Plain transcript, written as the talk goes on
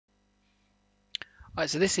Right,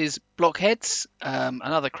 so this is Blockheads,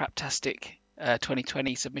 another Craptastic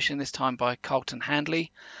 2020 submission, this time by Carleton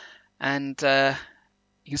Handley. And you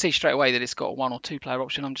can see straight away that it's got a 1 or 2 player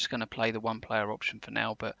option. I'm just going to play the 1 player option for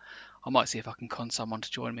now, but I might see if I can con someone to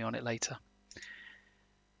join me on it later.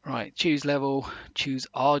 Right, choose level, choose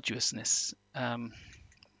arduousness.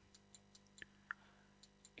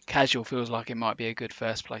 Casual feels like it might be a good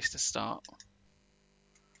first place to start.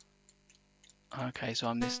 Okay, so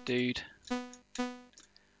I'm this dude.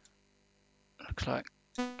 Looks like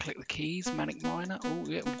click the keys, Manic Miner. Oh,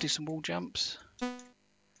 yeah, we'll do some wall jumps.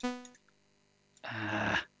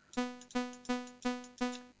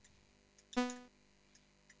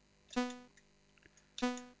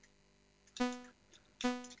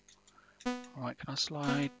 Right, can I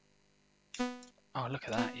slide? Oh, look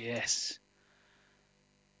at that, yes.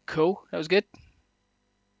 Cool, that was good.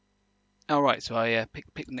 Alright, so I pick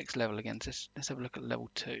the next level again. So let's have a look at level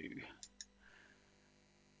 2.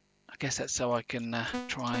 I guess that's so I can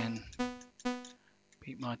try and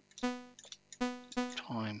beat my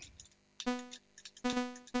time.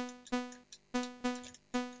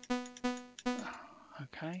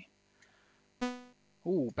 Okay.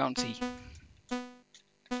 Ooh, bouncy.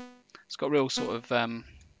 It's got real sort of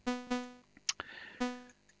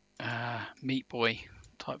Meat Boy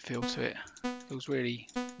type feel to it. Feels really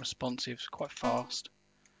responsive, quite fast.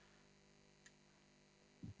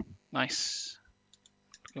 Nice.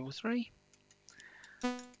 Level 3.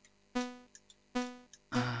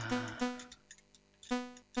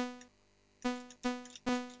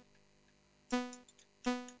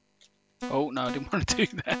 Oh no, I didn't want to do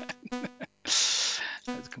that.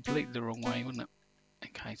 That's completely the wrong way, wasn't it?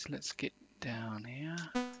 Okay, so let's get down here.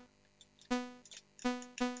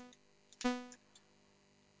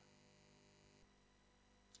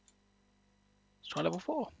 Let's try level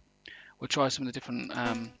 4. We'll try some of the different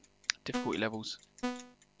difficulty levels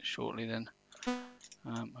shortly then.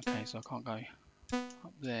 Okay, so I can't go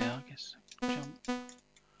up there, I guess. Jump.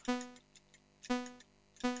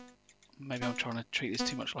 Maybe I'm trying to treat this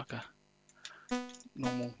too much like a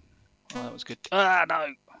normal. Oh, that was good. Ah, no!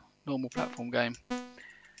 Normal platform game.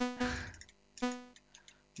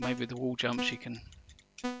 Maybe with the wall jumps you can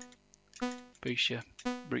boost your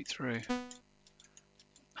route through.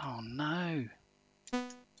 Oh no!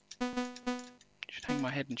 Should hang my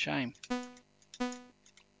head in shame.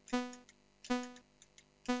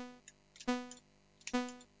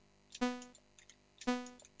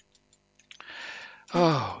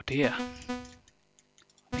 Oh dear. I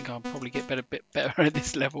think I'll probably get a bit better at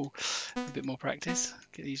this level. A bit more practice.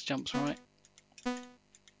 Get these jumps right.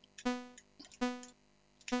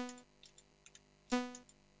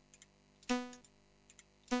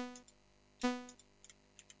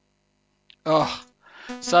 Oh,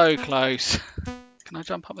 so close. Can I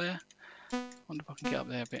jump up there? Wonder if I can get up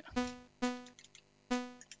there a bit.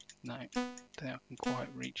 No, don't think I can quite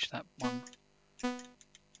reach that one.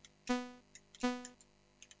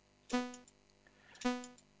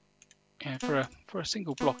 Yeah, for a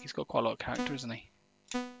single block, he's got quite a lot of character, isn't he?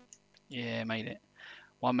 Yeah, made it.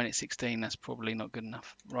 1 minute 16. That's probably not good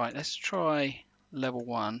enough. Right, let's try level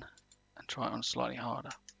 1 and try it on slightly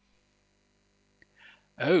harder.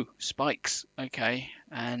 Oh, spikes. Okay,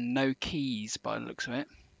 and no keys by the looks of it.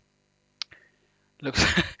 Looks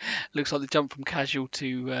looks like the jump from casual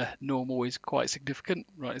to normal is quite significant.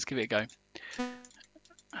 Right, let's give it a go.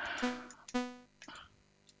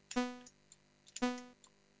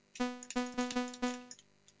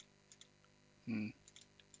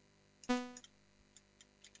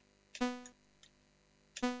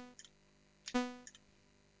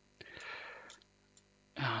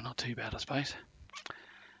 Not too bad, I suppose.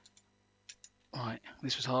 Right,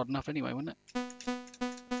 this was hard enough anyway, wasn't it?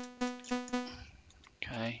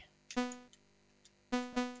 Okay.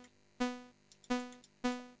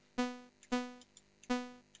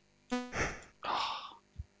 Oh.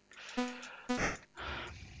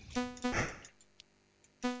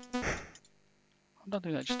 I'm not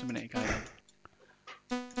doing that just a minute ago then.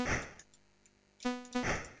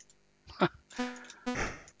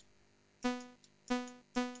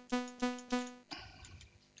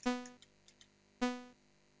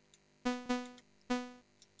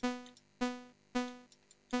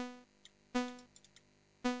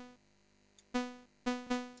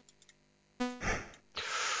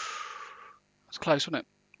 It's close, wasn't it?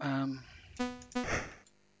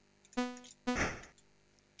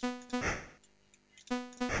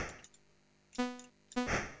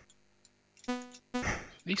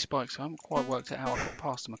 These spikes, I haven't quite worked out how I got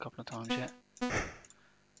past them a couple of times yet.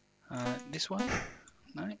 This way?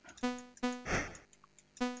 No.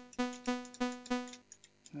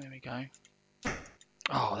 There we go.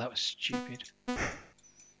 Oh, that was stupid.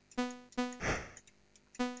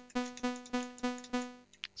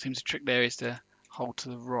 Seems the trick there is to hold to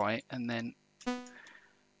the right and then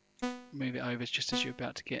move it over just as you're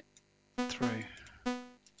about to get through.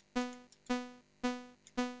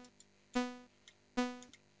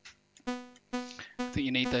 I think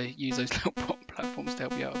you need to use those little platforms to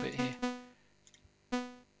help you out a bit here.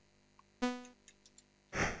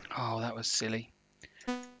 Oh, that was silly.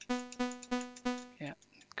 Yeah,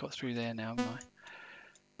 got through there now, haven't I?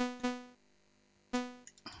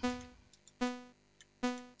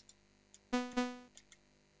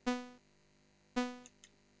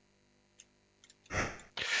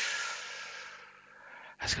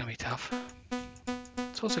 That's going to be tough.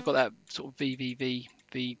 It's also got that sort of VVV,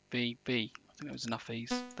 VVV. I think that was enough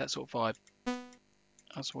V's. That sort of vibe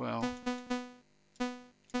as well.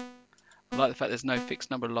 I like the fact there's no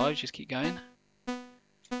fixed number of lives, just keep going.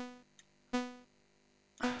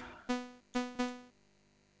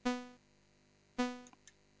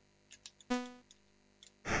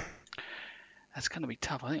 That's going to be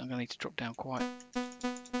tough. I think I'm going to need to drop down quite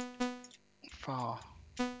far.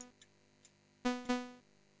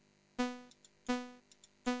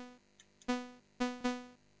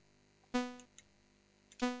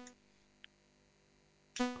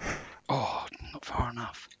 Oh, not far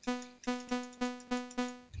enough.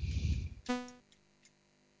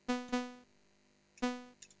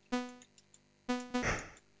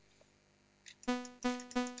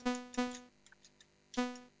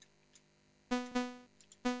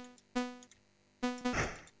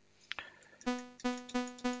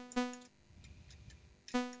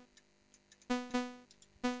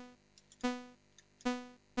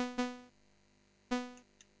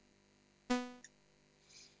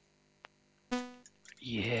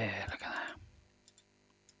 Yeah, look at that.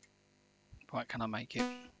 Right, can I make it?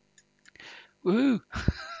 Woohoo!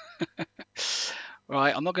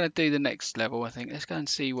 Right, I'm not going to do the next level, I think. Let's go and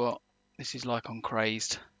see what this is like on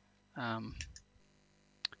Crazed.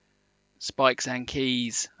 Spikes and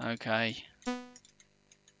keys. Okay.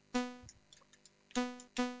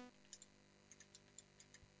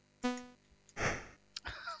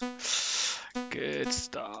 Good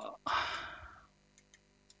start.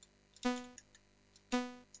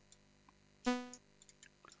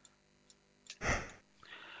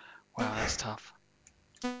 Wow, that's tough.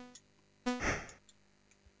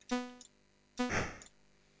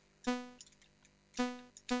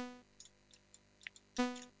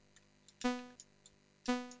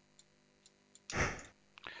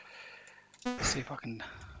 Let's see if I can.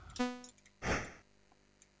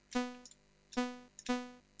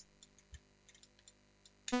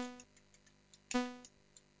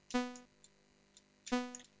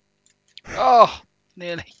 Oh,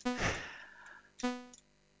 nearly.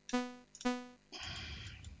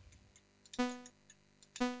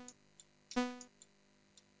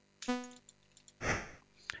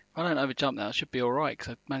 If I don't overjump that, I should be alright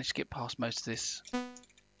because I managed to get past most of this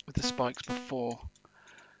with the spikes before.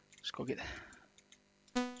 Just got to get.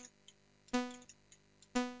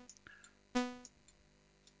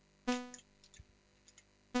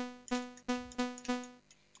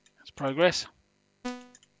 That's progress.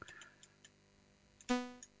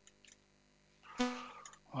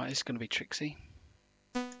 Right, this is going to be tricksy.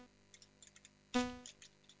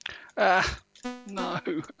 Ah, no.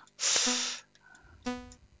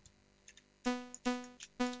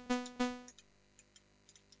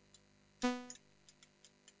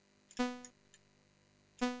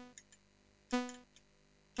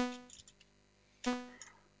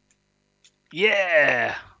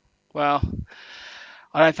 Yeah. Well,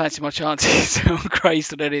 I don't fancy my chances on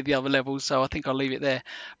Crazed on any of the other levels, so I think I'll leave it there.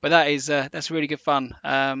 But that is that's really good fun.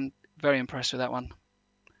 Very impressed with that one.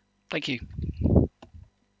 Thank you.